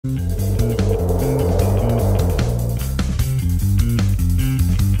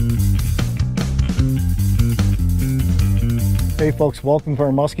folks, welcome to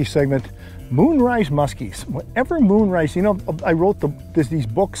our muskie segment. Moonrise muskies. Whenever moonrise, you know, I wrote these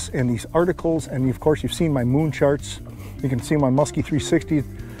books and these articles, and of course you've seen my moon charts. You can see them on Musky 360,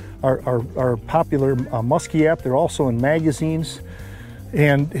 our popular muskie app. They're also in magazines.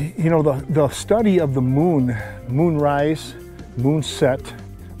 And you know, the study of the moon, moonrise, moon set,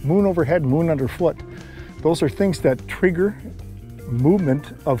 moon overhead, moon underfoot, those are things that trigger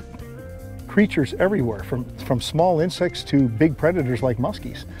movement of creatures everywhere, from small insects to big predators like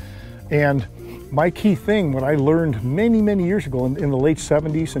muskies. And my key thing, what I learned many years ago in the late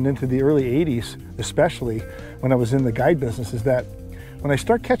 70s and into the early 80s, especially when I was in the guide business, is that when I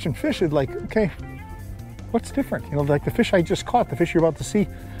start catching fish, it's like, okay, what's different? You know, like the fish I just caught, the fish you're about to see,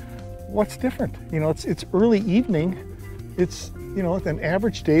 what's different? You know, it's early evening, it's, you know, an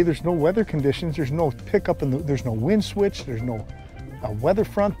average day, there's no weather conditions, there's no pickup, there's no wind switch, there's no weather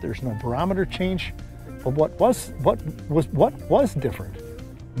front, there's no barometer change. But what was different?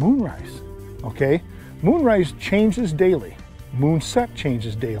 Moonrise, okay? Moonrise changes daily. Moonset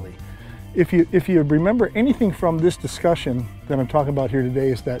changes daily. If you remember anything from this discussion that I'm talking about here today,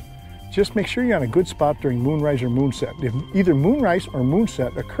 is that just make sure you're on a good spot during moonrise or moonset. If either moonrise or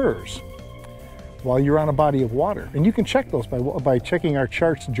moonset occurs while you're on a body of water, and you can check those by checking our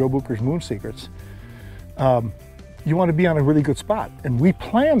charts in Joe Bucher's Moon Secrets, you want to be on a really good spot. And we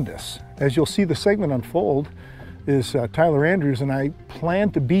planned this. As you'll see the segment unfold, is Tyler Andrews and I plan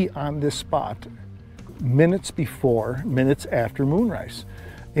to be on this spot minutes before, minutes after moonrise.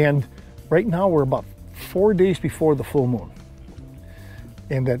 And right now we're about 4 days before the full moon.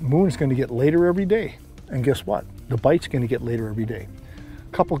 And that moon is going to get later every day. And guess what? The bite's going to get later every day.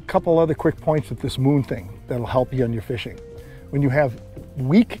 Couple other quick points with this moon thing that'll help you on your fishing. When you have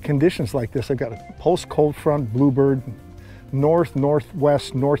weak conditions like this, I've got a post cold front, bluebird, north,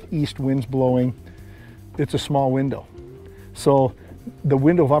 northwest, northeast winds blowing. It's a small window. So the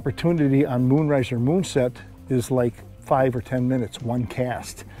window of opportunity on moonrise or moonset is like 5 or 10 minutes, one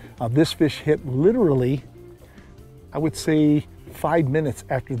cast. This fish hit literally, I would say, 5 minutes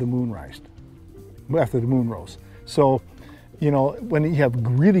after the moon rose. So, you know, when you have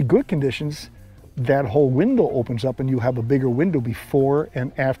really good conditions, that whole window opens up and you have a bigger window before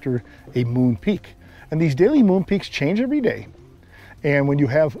and after a moon peak. And these daily moon peaks change every day. And when you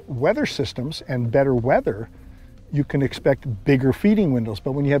have weather systems and better weather, you can expect bigger feeding windows.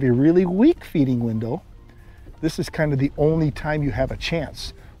 But when you have a really weak feeding window, this is kind of the only time you have a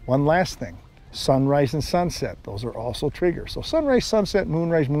chance. One last thing, sunrise and sunset, those are also triggers. So sunrise, sunset,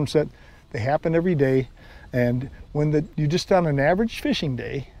 moonrise, moonset, they happen every day. And when you're just on an average fishing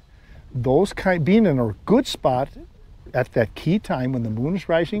day, those being in a good spot at that key time when the moon is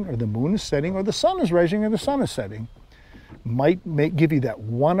rising or the moon is setting or the sun is rising or the sun is setting might give you that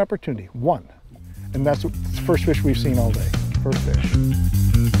one opportunity, one. And that's the first fish we've seen all day. First fish.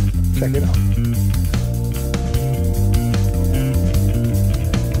 Check it out.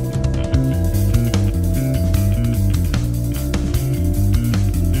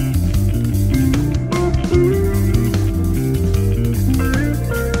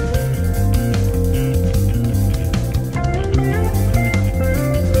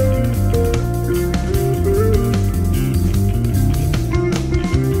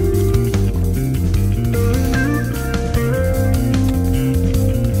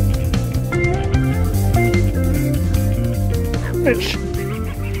 Fish.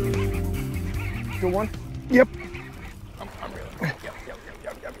 Good one? Yep. I'm really. Yep.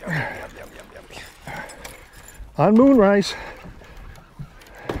 On moonrise.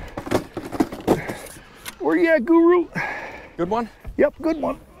 Where you at, Guru? Good one? Yep, good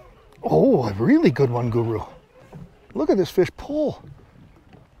one. Oh, a really good one, Guru. Look at this fish pull.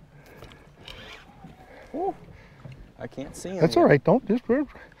 Oh, I can't see him. That's all right. Don't just.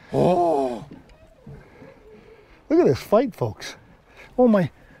 Oh. Look at this fight, folks. Oh my.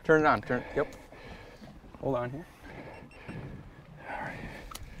 Turn it on. Yep. Hold on here. All right.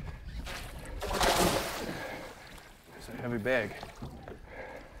 It's a heavy bag.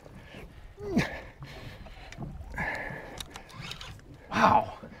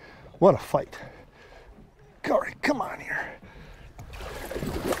 Wow. What a fight. All right, come on here.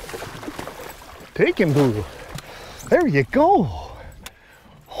 Take him, Boo. There you go.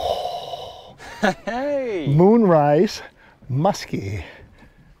 Hey. Moonrise muskie.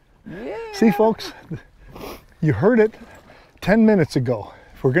 Yeah. See, folks, you heard it 10 minutes ago.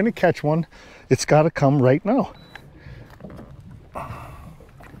 If we're going to catch one, it's got to come right now.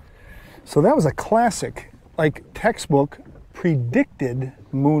 So that was a classic, like textbook predicted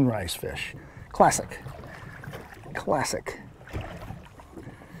moonrise fish. Classic.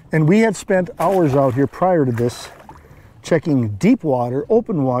 And we had spent hours out here prior to this checking deep water,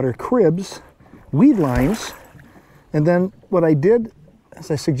 open water, cribs, weed lines. And then what I did, as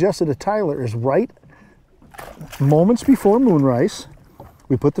I suggested to Tyler, is right moments before moonrise,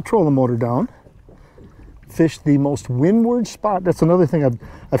 we put the trolling motor down, fished the most windward spot. That's another thing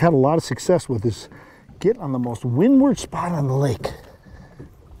I've had a lot of success with, is get on the most windward spot on the lake.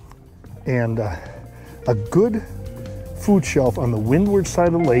 And a good food shelf on the windward side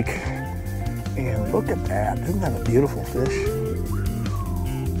of the lake. And look at that, isn't that a beautiful fish?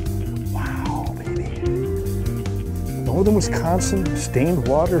 Wow, baby. Northern Wisconsin, stained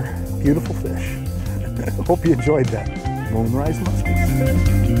water, beautiful fish. Hope you enjoyed that. Moonrise Muskies.